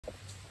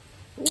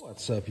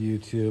What's up,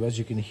 YouTube? As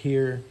you can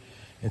hear,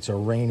 it's a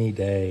rainy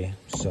day,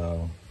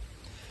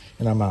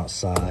 and I'm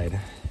outside.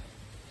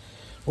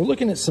 We're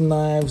looking at some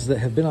knives that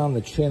have been on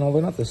the channel.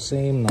 They're not the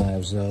same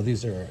knives, though.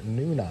 These are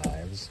new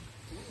knives.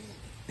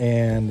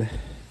 And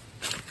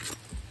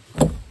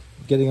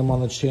getting them on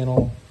the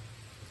channel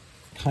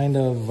kind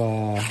of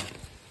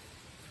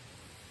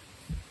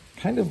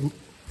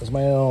as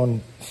my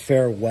own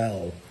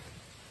farewell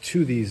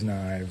to these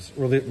knives,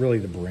 really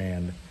the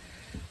brand.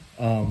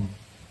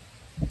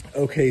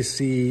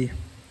 OKC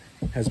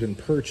has been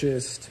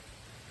purchased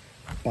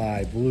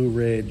by Blue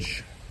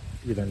Ridge,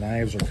 either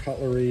knives or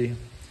cutlery.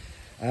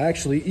 I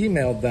actually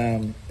emailed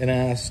them and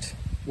asked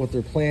what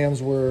their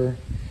plans were,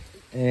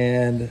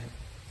 and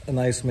a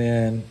nice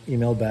man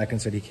emailed back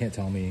and said he can't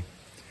tell me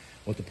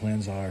what the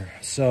plans are.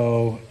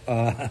 So,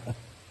 yeah,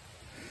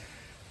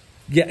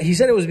 he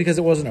said it was because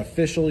it wasn't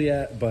official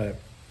yet, but,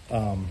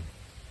 I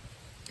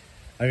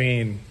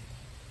mean,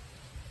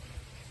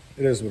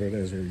 it is what it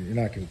is. You're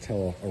not going to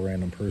tell a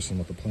random person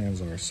what the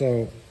plans are.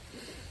 So,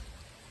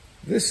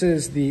 this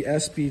is the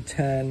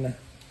SB10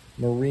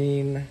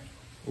 Marine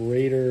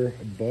Raider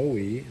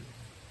Bowie,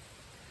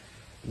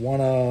 one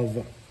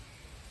of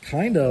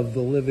kind of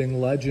the living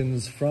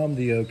legends from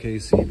the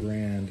OKC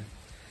brand.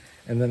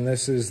 And then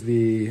this is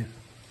the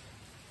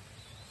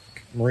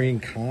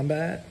Marine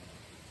Combat.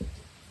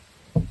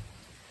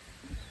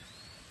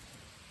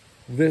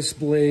 This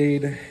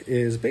blade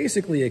is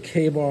basically a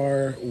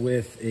K-bar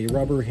with a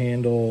rubber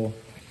handle,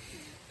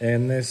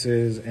 and this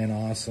is an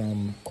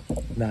awesome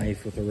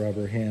knife with a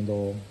rubber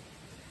handle.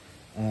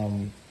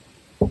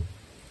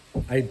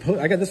 I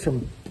got this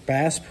from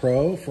Bass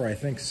Pro for, I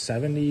think,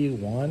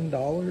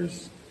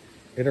 $71.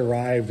 It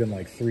arrived in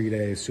like 3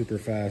 days, super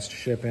fast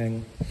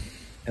shipping.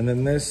 And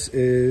then this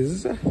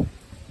is, oh,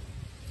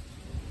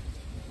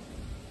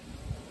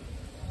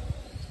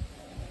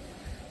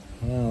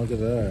 look at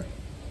that.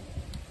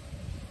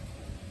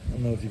 I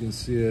don't know if you can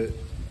see it.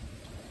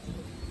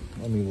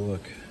 Let me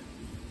look.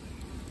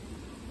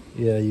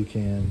 Yeah, you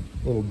can.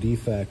 Little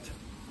defect.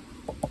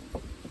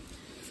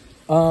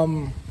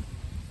 I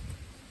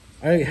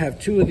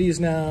have 2 of these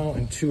now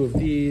and 2 of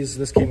these.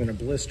 This came in a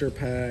blister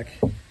pack.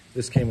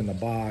 This came in the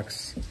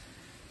box.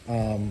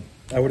 I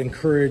would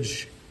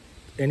encourage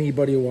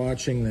anybody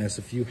watching this,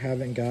 if you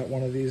haven't got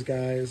one of these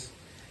guys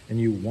and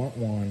you want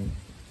one,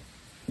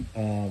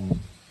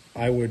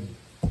 I would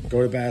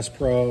go to Bass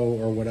Pro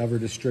or whatever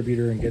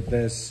distributor and get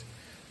this.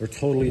 They're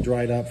totally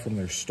dried up from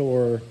their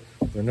store.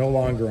 They're no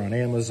longer on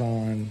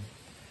Amazon.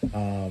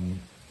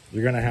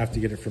 You're gonna have to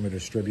get it from a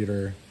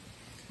distributor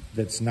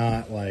that's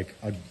not like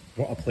a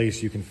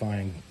place you can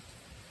find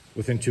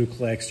within 2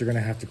 clicks. You're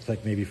gonna have to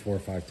click maybe 4 or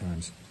 5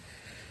 times.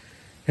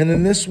 And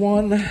then this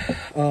one, if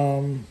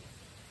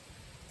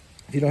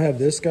you don't have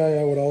this guy,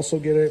 I would also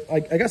get it.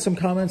 I got some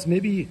comments,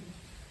 maybe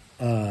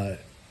in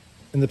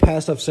the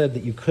past I've said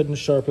that you couldn't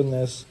sharpen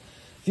this.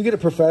 If you get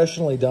it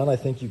professionally done, I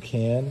think you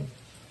can.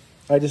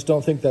 I just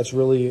don't think that's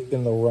really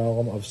in the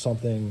realm of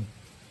something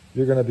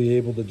you're gonna be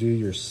able to do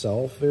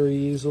yourself very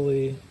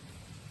easily.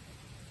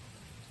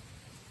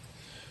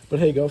 But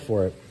hey, go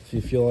for it. If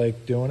you feel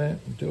like doing it,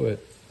 do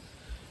it.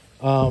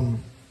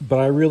 But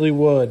I really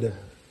would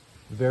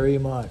very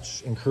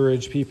much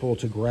encourage people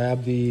to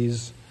grab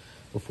these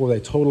before they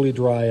totally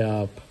dry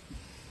up.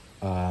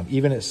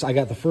 Even at, I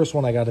got the first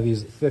one I got of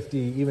these at 50,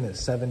 even at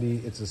 70,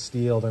 it's a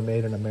steal. They're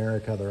made in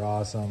America, they're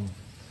awesome.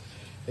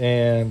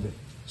 And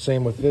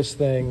same with this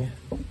thing.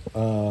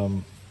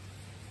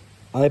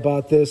 I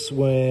bought this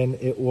when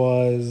it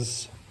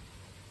was,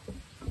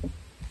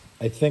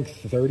 I think,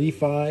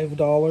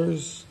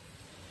 $35.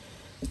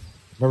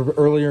 Remember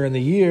earlier in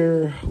the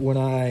year when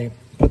I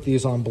put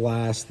these on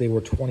blast, they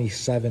were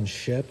 $27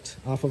 shipped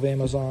off of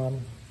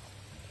Amazon.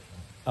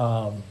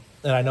 And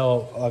I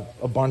know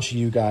a bunch of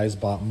you guys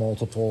bought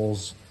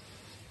multiples,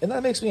 and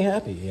that makes me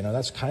happy. You know,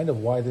 that's kind of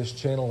why this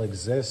channel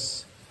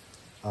exists.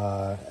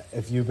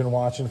 If you've been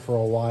watching for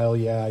a while,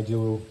 yeah, I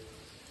do,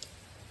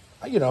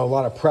 you know, a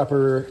lot of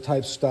prepper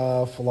type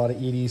stuff, a lot of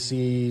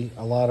EDC,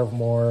 a lot of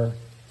more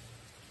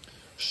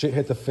shit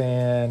hit the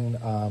fan,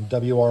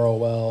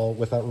 WROL,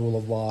 without rule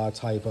of law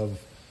type of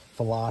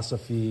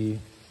philosophy.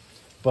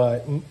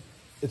 But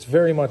it's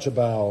very much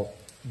about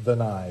the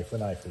knife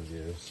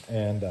reviews.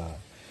 And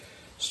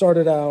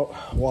started out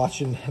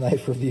watching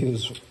knife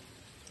reviews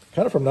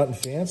kind of from Nothing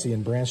Fancy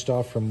and branched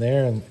off from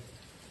there. And,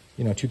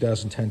 you know,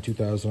 2010,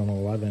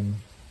 2011. You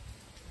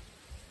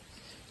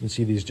can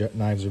see these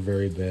knives are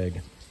very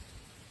big.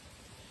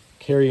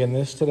 Carrying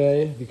this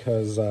today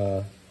because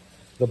the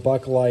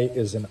Bucklight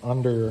is an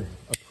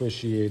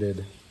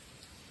underappreciated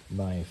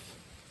knife.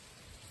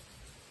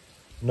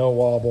 No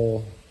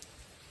wobble,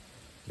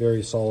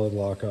 very solid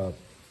lockup.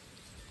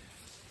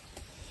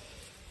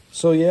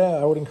 So yeah,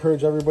 I would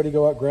encourage everybody to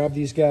go out, grab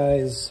these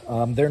guys.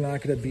 They're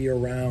not gonna be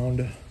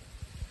around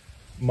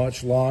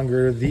much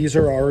longer. These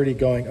are already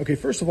going, okay,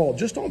 first of all,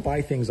 just don't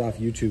buy things off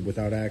YouTube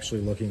without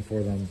actually looking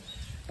for them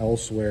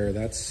elsewhere.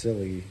 That's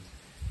silly.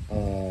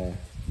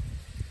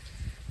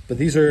 But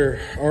these are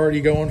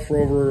already going for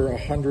over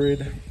 100.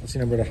 I've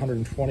seen them at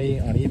 120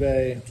 on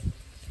eBay.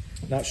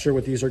 Not sure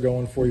what these are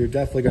going for. You're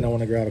definitely going to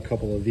want to grab a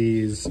couple of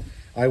these.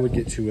 I would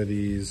get 2 of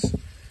these.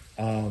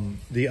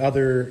 The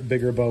other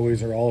bigger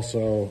Bowies are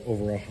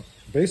also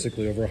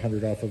basically over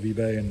 100 off of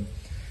eBay and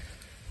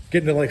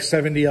getting to like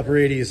 70 upper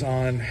 80s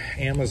on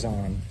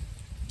Amazon.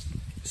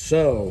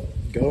 So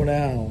go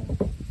now.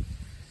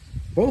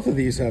 Both of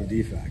these have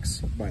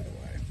defects, by the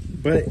way,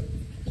 but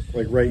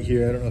like right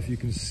here, I don't know if you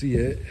can see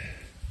it.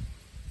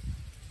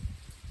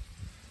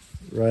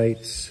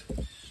 Right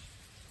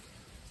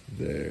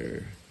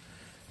there.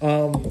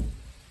 The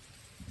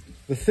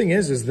thing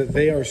is that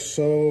they are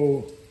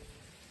so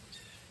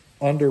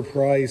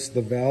underpriced.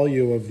 The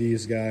value of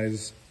these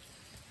guys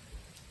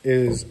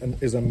is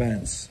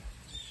immense.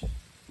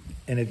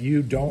 And if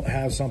you don't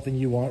have something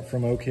you want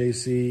from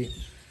OKC,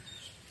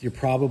 you're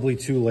probably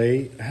too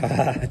late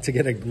to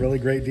get a really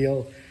great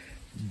deal.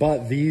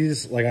 But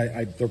these,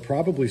 like they're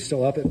probably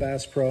still up at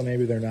Bass Pro.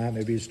 Maybe they're not.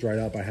 Maybe it's dried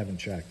up. I haven't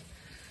checked.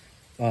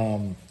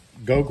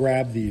 Go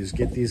grab these.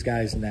 Get these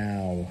guys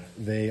now.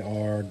 They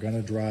are going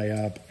to dry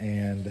up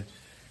and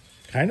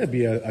kind of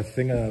be a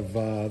thing of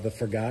the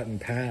forgotten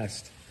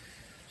past.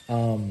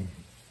 And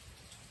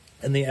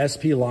the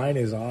SP line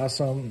is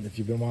awesome. If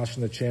you've been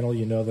watching the channel,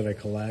 you know that I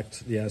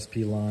collect the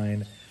SP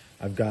line.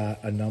 I've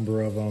got a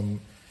number of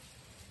them.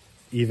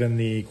 Even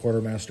the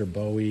Quartermaster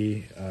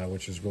Bowie,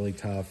 which is really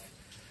tough.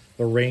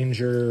 The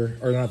Ranger,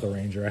 or not the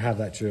Ranger, I have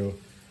that too.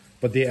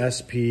 But the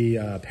SP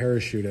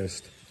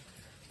Parachutist.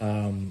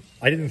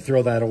 I didn't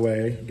throw that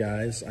away,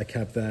 guys. I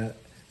kept that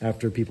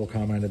after people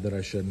commented that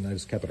I shouldn't. I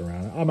just kept it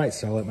around. I might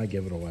sell it, might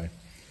give it away.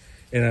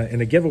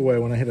 In a giveaway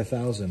when I hit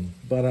 1,000.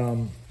 But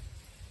I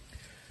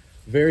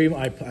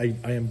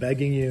am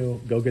begging you,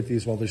 go get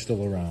these while they're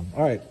still around.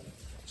 All right,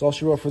 that's all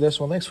she wrote for this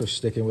one. Thanks for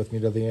sticking with me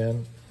to the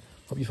end.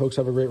 Hope you folks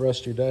have a great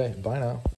rest of your day. Bye now.